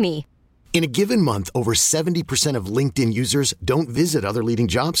 like me. In a given month, over 70% of LinkedIn users don't visit other leading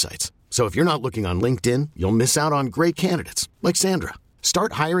job sites. So if you're not looking on LinkedIn, you'll miss out on great candidates, like Sandra.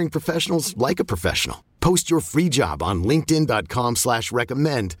 Start hiring professionals like a professional. Post your free job on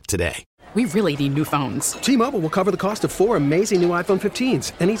linkedin.com/recommend today. We really need new phones. T-Mobile will cover the cost of 4 amazing new iPhone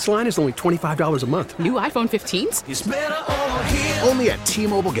 15s, and each line is only $25 a month. New iPhone 15s? It's better over here. Only at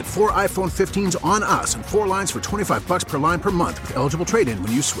T-Mobile, get 4 iPhone 15s on us and 4 lines for $25 per line per month with eligible trade-in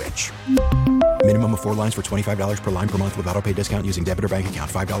when you switch. Minimum of 4 lines for $25 per line per month with autopay discount using debit or bank account.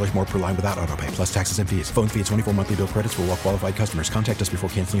 $5 more per line without autopay, plus taxes and fees. Phone fee at 24 monthly bill credits for well-qualified customers. Contact us before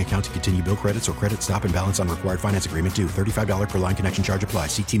canceling account to continue bill credits or credit stop and balance on required finance agreement due. $35 per line connection charge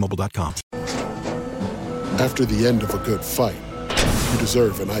applies. See T-Mobile.com. After the end of a good fight, you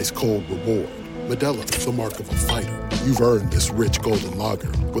deserve an ice-cold reward. Modelo is the mark of a fighter. You've earned this rich golden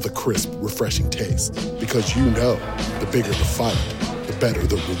lager with a crisp, refreshing taste. Because you know, the bigger the fight, the better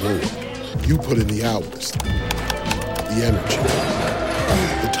the reward. You put in the hours, the energy,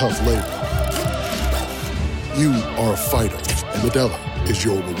 the tough labor. You are a fighter, and Modelo is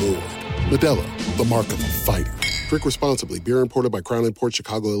your reward. Modelo, the mark of a fighter. Drink responsibly. Beer imported by Crown Imports,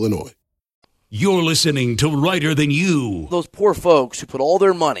 Chicago, Illinois. You're listening to Reiter Than You. Those poor folks who put all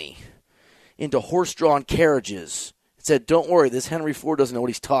their money into horse-drawn carriages and said, don't worry, this Henry Ford doesn't know what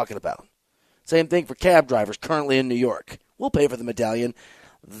he's talking about. Same thing for cab drivers currently in New York. We'll pay for the medallion.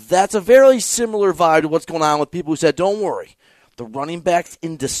 That's a very similar vibe to what's going on with people who said, don't worry, the running back's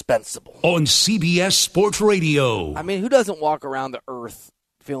indispensable. On CBS Sports Radio. I mean, who doesn't walk around the earth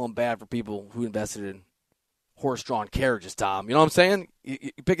feeling bad for people who invested in horse-drawn carriages, Tom? You know what I'm saying? You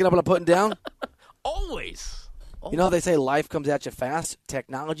picking up what I'm putting down? Always. You know, they say life comes at you fast.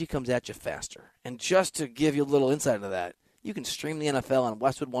 Technology comes at you faster. And just to give you a little insight into that, you can stream the NFL on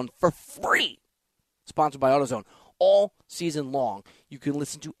Westwood One for free. Sponsored by AutoZone. All season long, you can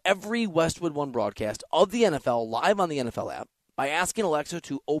listen to every Westwood One broadcast of the NFL live on the NFL app by asking Alexa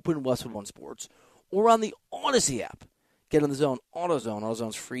to open Westwood One Sports or on the Odyssey app. Get in the Zone AutoZone.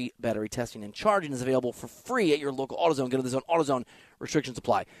 AutoZone's free battery testing and charging is available for free at your local AutoZone. Get in the Zone AutoZone. Restrictions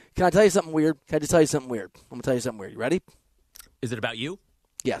apply. Can I tell you something weird? Can I just tell you something weird? I'm going to tell you something weird. You ready? Is it about you?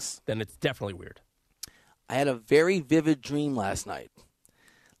 Yes. Then it's definitely weird. I had a very vivid dream last night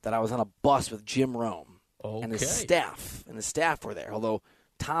that I was on a bus with Jim Rome and his staff. And the staff were there. Although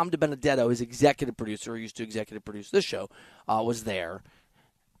Tom DiBenedetto, his executive producer, who used to executive produce this show, was there.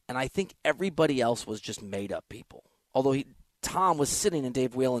 And I think everybody else was just made-up people. Although Tom was sitting in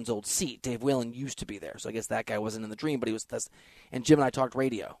Dave Whalen's old seat. Dave Whalen used to be there, so I guess that guy wasn't in the dream, but he was. And Jim and I talked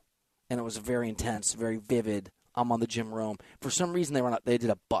radio, and it was very intense, very vivid. I'm on the Jim Rome. For some reason, they did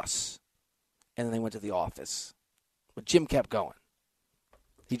a bus, and then they went to the office. But Jim kept going.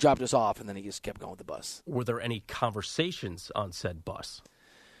 He dropped us off, and then he just kept going with the bus. Were there any conversations on said bus?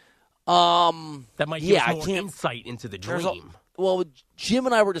 That might give us more insight into the dream. Well, Jim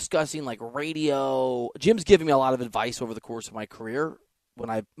and I were discussing like radio. Jim's giving me a lot of advice over the course of my career.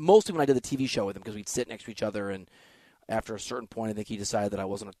 Mostly when I did the TV show with him, because we'd sit next to each other, and after a certain point, I think he decided that I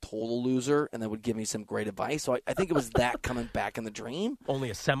wasn't a total loser, and then would give me some great advice. So I think it was that coming back in the dream. Only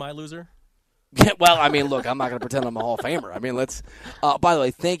a semi-loser? Well, I mean, look, I'm not going to pretend I'm a Hall of Famer. I mean, let's. By the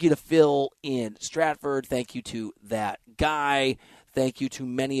way, thank you to Phil in Stratford. Thank you to that guy. Thank you to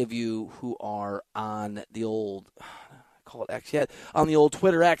many of you who are on the old. Call it X yet on the old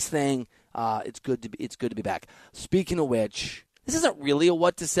Twitter X thing. It's good to be back. Speaking of which, this isn't really a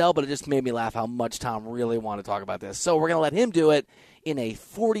what to sell, but it just made me laugh how much Tom really wanted to talk about this. So we're gonna let him do it in a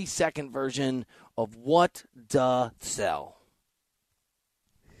 40-second version of what to sell.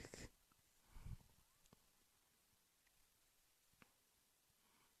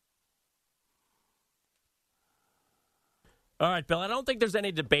 All right, Bill, I don't think there's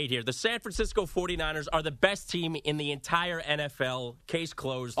any debate here. The San Francisco 49ers are the best team in the entire NFL. Case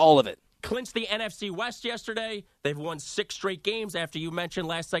closed. All of it. Clinched the NFC West yesterday. They've won 6 straight games. After you mentioned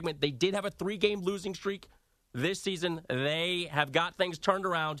last segment, they did have a 3-game losing streak this season. They have got things turned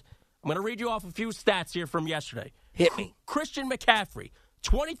around. I'm going to read you off a few stats here from yesterday. Hit me. Christian McCaffrey,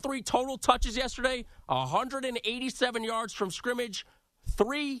 23 total touches yesterday, 187 yards from scrimmage,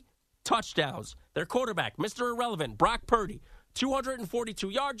 3 touchdowns. Their quarterback, Mr. Irrelevant, Brock Purdy, 242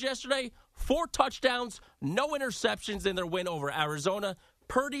 yards yesterday, 4 touchdowns, no interceptions in their win over Arizona.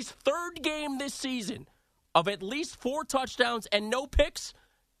 Purdy's 3rd game this season of at least 4 touchdowns and no picks.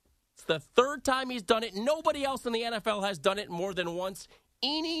 It's the 3rd time he's done it. Nobody else in the NFL has done it more than once.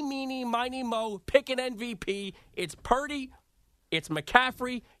 Eeny, meeny, miny, mo, pick an MVP. It's Purdy. It's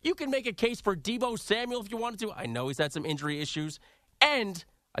McCaffrey. You can make a case for Deebo Samuel if you wanted to. I know he's had some injury issues. And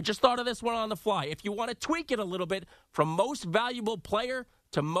I just thought of this one on the fly. If you want to tweak it a little bit, from most valuable player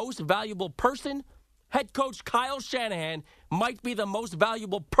to most valuable person, head coach Kyle Shanahan might be the most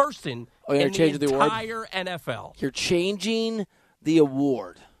valuable person in the entire NFL. You're changing the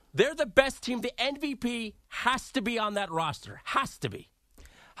award. They're the best team. The MVP has to be on that roster. Has to be.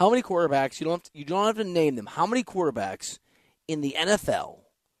 How many quarterbacks, you don't have to name them, how many quarterbacks in the NFL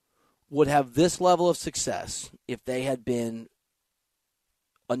would have this level of success if they had been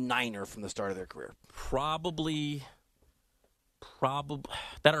a Niner from the start of their career? Probably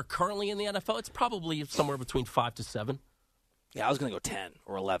that are currently in the NFL. It's probably somewhere between 5 to 7. Yeah, I was going to go 10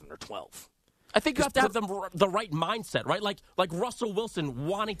 or 11 or 12. I think you have to have the right mindset, right? Like Russell Wilson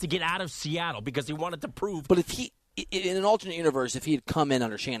wanting to get out of Seattle because he wanted to prove. But if he, in an alternate universe, if he had come in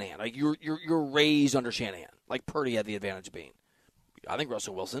under Shanahan, like you're raised under Shanahan, like Purdy had the advantage of being. I think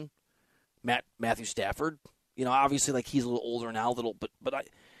Russell Wilson, Matthew Stafford. You know, obviously, like he's a little older now, but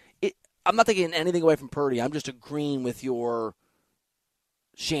I'm not taking anything away from Purdy. I'm just agreeing with your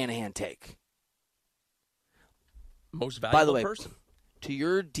Shanahan take. Most valuable By the way, person. To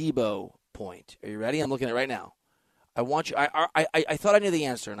your Deebo point, are you ready? I'm looking at it right now. I want you. I thought I knew the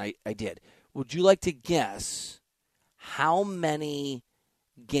answer, and I did. Would you like to guess how many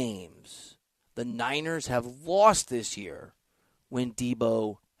games the Niners have lost this year when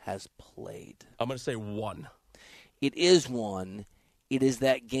Deebo has played? I'm going to say 1. It is 1. It is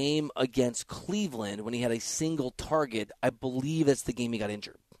that game against Cleveland when he had a single target. I believe that's the game he got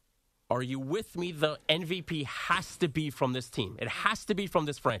injured. Are you with me? The MVP has to be from this team. It has to be from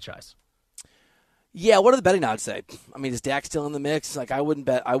this franchise. Yeah, what do the betting odds say? I mean, is Dak still in the mix? Like, I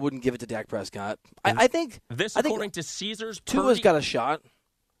wouldn't give it to Dak Prescott. I think according to Caesars, Tua's got a shot.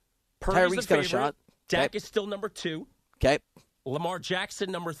 Tyreek's got a shot. Dak is still number 2. Okay. Lamar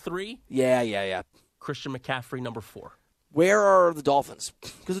Jackson, number 3. Yeah. Christian McCaffrey, number 4. Where are the Dolphins?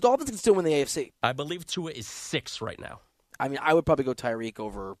 Because the Dolphins can still win the AFC. I believe Tua is 6 right now. I mean, I would probably go Tyreek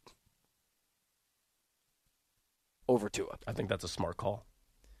over Tua. I think that's a smart call.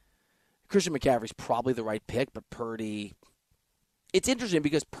 Christian McCaffrey's probably the right pick, but Purdy, it's interesting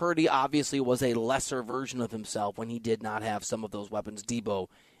because Purdy obviously was a lesser version of himself when he did not have some of those weapons, Debo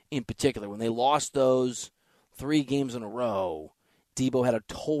in particular. When they lost those 3 games in a row, Debo had a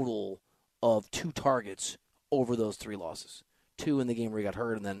total of 2 targets over those 3 losses. 2 in the game where he got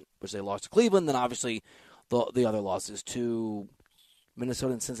hurt, and then which they lost to Cleveland. Then obviously the other losses to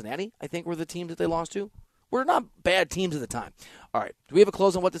Minnesota and Cincinnati, I think, were the teams that they lost to. Were not bad teams at the time. All right, do we have a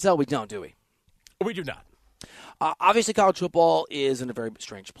close on what to tell? We don't, do we? We do not. Obviously, college football is in a very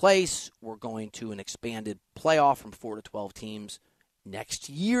strange place. We're going to an expanded playoff from 4 to 12 teams next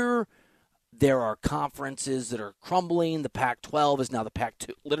year. There are conferences that are crumbling. The Pac-12 is now the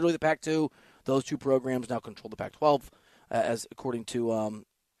Pac-2, literally the Pac-2. Those 2 programs now control the Pac-12, as according to a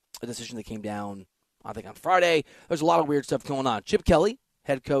decision that came down, I think, on Friday. There's a lot of weird stuff going on. Chip Kelly,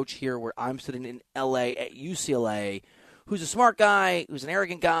 head coach here where I'm sitting in L.A. at UCLA, who's a smart guy, who's an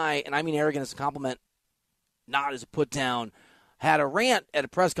arrogant guy, and I mean arrogant as a compliment, not as a put-down, had a rant at a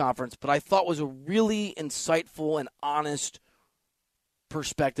press conference, but I thought was a really insightful and honest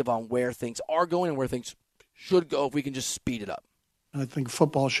perspective on where things are going and where things should go if we can just speed it up. I think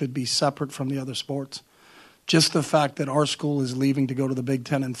football should be separate from the other sports. Just the fact that our school is leaving to go to the Big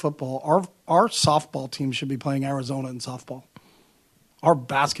Ten in football, our softball team should be playing Arizona in softball. Our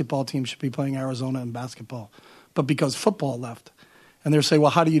basketball team should be playing Arizona in basketball. But because football left, and they're saying,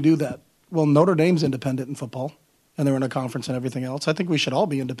 well, how do you do that? Well, Notre Dame's independent in football, and they're in a conference and everything else. I think we should all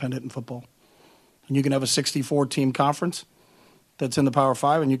be independent in football. And you can have a 64-team conference that's in the Power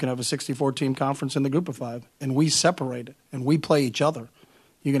 5, and you can have a 64-team conference in the Group of 5. And we separate it, and we play each other.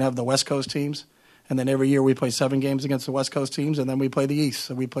 You can have the West Coast teams, and then every year we play 7 games against the West Coast teams, and then we play the East.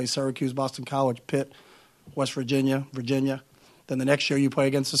 So we play Syracuse, Boston College, Pitt, West Virginia, Virginia. Then the next year you play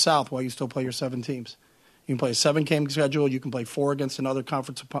against the South while you still play your 7 teams. You can play a 7-game schedule. You can play 4 against another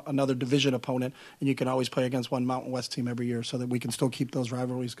conference, another division opponent, and you can always play against one Mountain West team every year so that we can still keep those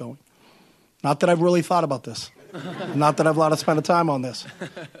rivalries going. Not that I've really thought about this. Not that I've a lot of spent of time on this.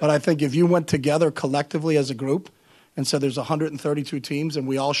 But I think if you went together collectively as a group and said there's 132 teams and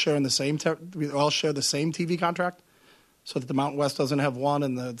we all share the same TV contract, so that the Mountain West doesn't have one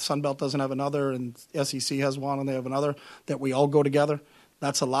and the Sun Belt doesn't have another and SEC has one and they have another, that we all go together,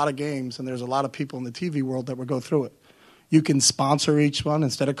 that's a lot of games, and there's a lot of people in the TV world that would go through it. You can sponsor each one.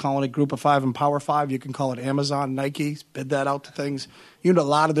 Instead of calling it Group of 5 and Power 5, you can call it Amazon, Nike, bid that out to things. You can do a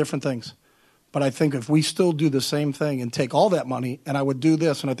lot of different things. But I think if we still do the same thing and take all that money, and I would do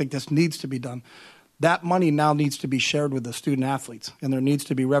this, and I think this needs to be done, that money now needs to be shared with the student athletes, and there needs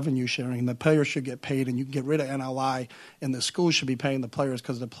to be revenue sharing, and the players should get paid, and you can get rid of NLI, and the schools should be paying the players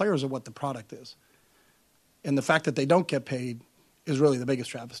because the players are what the product is. And the fact that they don't get paid is really the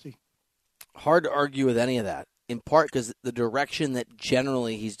biggest travesty. Hard to argue with any of that, in part because the direction that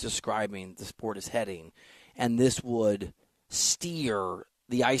generally he's describing the sport is heading, and this would steer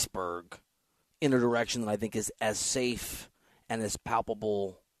the iceberg in a direction that I think is as safe and as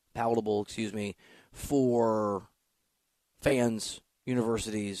palatable, for fans,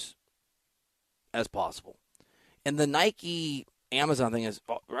 universities, as possible. And the Nike Amazon thing is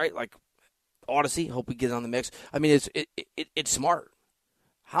right, like Odyssey. Hope we get on the mix. I mean, it's smart.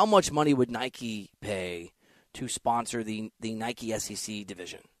 How much money would Nike pay to sponsor the Nike SEC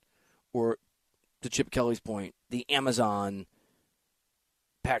division, or to Chip Kelly's point, the Amazon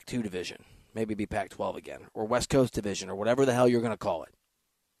Pac-2 division? Maybe be Pac-12 again, or West Coast division, or whatever the hell you're going to call it.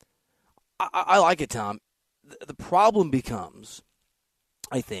 I like it, Tom. The problem becomes,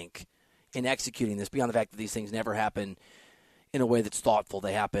 I think, in executing this, beyond the fact that these things never happen in a way that's thoughtful.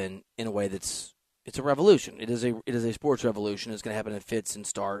 They happen in a way it's a revolution. It is a sports revolution. It's going to happen in fits and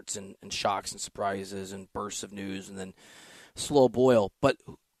starts and shocks and surprises and bursts of news and then slow boil. But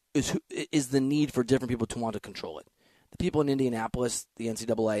is the need for different people to want to control it. The people in Indianapolis, the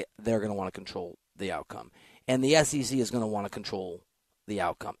NCAA, they're going to want to control the outcome. And the SEC is going to want to control the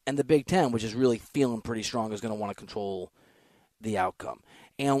outcome. And the Big Ten, which is really feeling pretty strong, is going to want to control the outcome.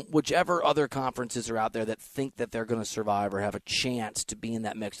 And whichever other conferences are out there that think that they're going to survive or have a chance to be in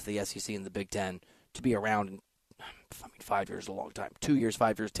that mix of the SEC and the Big Ten, to be around in 5 years is a long time. 2 years,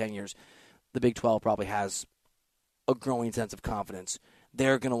 5 years, 10 years. The Big 12 probably has a growing sense of confidence.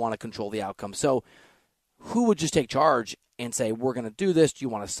 They're going to want to control the outcome. So who would just take charge and say, we're going to do this? Do you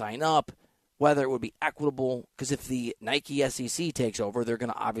want to sign up? Whether it would be equitable, because if the Nike SEC takes over, they're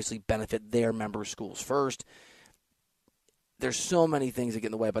going to obviously benefit their member schools first. There's so many things that get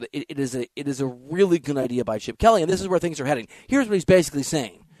in the way, but it is a really good idea by Chip Kelly, and this is where things are heading. Here's what he's basically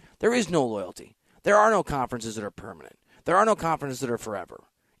saying. There is no loyalty. There are no conferences that are permanent. There are no conferences that are forever.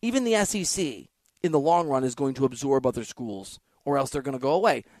 Even the SEC, in the long run, is going to absorb other schools or else they're going to go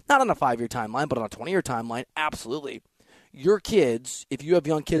away. Not on a 5-year timeline, but on a 20-year timeline, absolutely. Your kids, if you have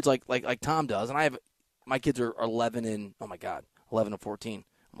young kids like Tom does, and my kids are 11 and, 11 and 14.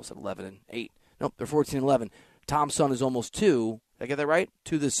 Almost said 11 and 8. Nope, they're 14 and 11. Tom's son is almost 2. Did I get that right?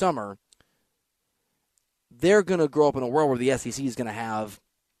 2 this summer. They're going to grow up in a world where the SEC is going to have,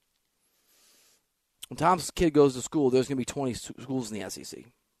 when Tom's kid goes to school, there's going to be 20 schools in the SEC,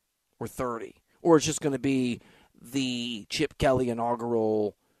 or 30. Or it's just going to be the Chip Kelly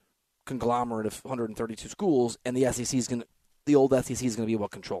inaugural conglomerate of 132 schools, and the old SEC is going to be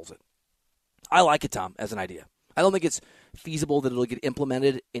what controls it. I like it, Tom, as an idea. I don't think it's feasible that it'll get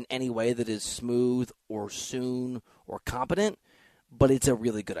implemented in any way that is smooth or soon or competent, but it's a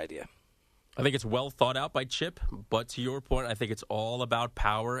really good idea. I think it's well thought out by Chip, but to your point, I think it's all about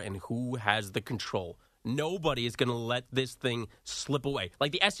power and who has the control. Nobody is going to let this thing slip away.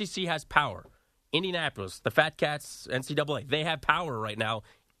 Like the SEC has power. Indianapolis, the Fat Cats, NCAA, they have power right now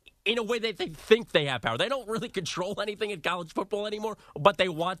in a way that they think they have power. They don't really control anything in college football anymore, but they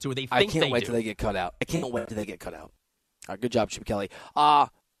want to. They think they do. I can't wait till they get cut out. All right, good job, Chip Kelly.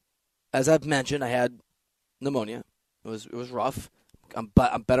 As I've mentioned, I had pneumonia. It was rough. I'm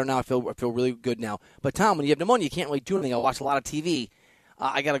better now. I feel really good now. But, Tom, when you have pneumonia, you can't really do anything. I watch a lot of TV.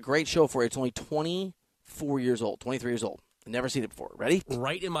 I got a great show for you. It's only 23 years old. I've never seen it before. Ready?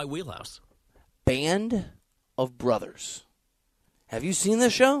 Right in my wheelhouse. Band of Brothers. Have you seen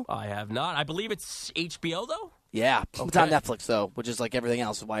this show? I have not. I believe it's HBO, though? Yeah. Okay. It's on Netflix, though, which is like everything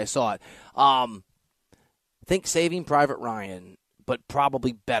else, why I saw it. Think Saving Private Ryan, but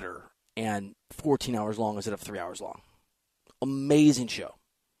probably better, and 14 hours long instead of 3 hours long. Amazing show.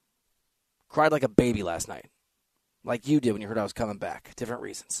 Cried like a baby last night. Like you did when you heard I was coming back. Different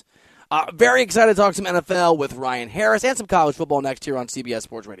reasons. Very excited to talk some NFL with Ryan Harris and some college football next here on CBS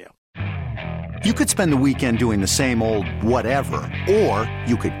Sports Radio. You could spend the weekend doing the same old whatever, or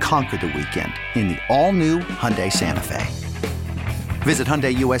you could conquer the weekend in the all-new Hyundai Santa Fe. Visit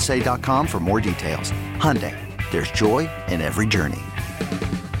HyundaiUSA.com for more details. Hyundai, there's joy in every journey.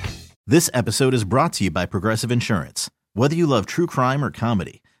 This episode is brought to you by Progressive Insurance. Whether you love true crime or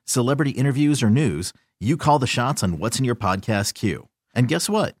comedy, celebrity interviews or news, you call the shots on what's in your podcast queue. And guess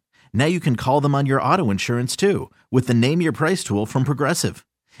what? Now you can call them on your auto insurance too with the Name Your Price tool from Progressive.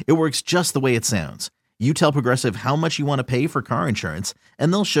 It works just the way it sounds. You tell Progressive how much you want to pay for car insurance,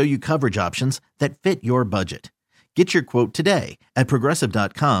 and they'll show you coverage options that fit your budget. Get your quote today at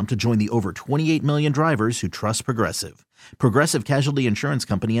Progressive.com to join the over 28 million drivers who trust Progressive. Progressive Casualty Insurance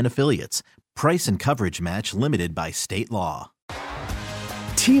Company and Affiliates. Price and coverage match limited by state law.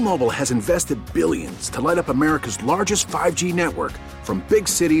 T-Mobile has invested billions to light up America's largest 5G network, from big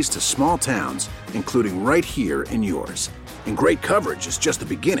cities to small towns, including right here in yours. And great coverage is just the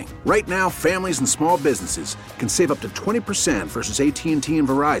beginning. Right now, families and small businesses can save up to 20% versus AT&T and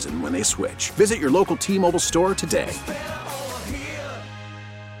Verizon when they switch. Visit your local T-Mobile store today.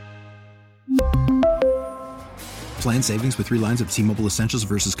 Plan savings with 3 lines of T-Mobile Essentials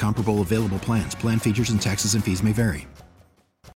versus comparable available plans. Plan features and taxes and fees may vary.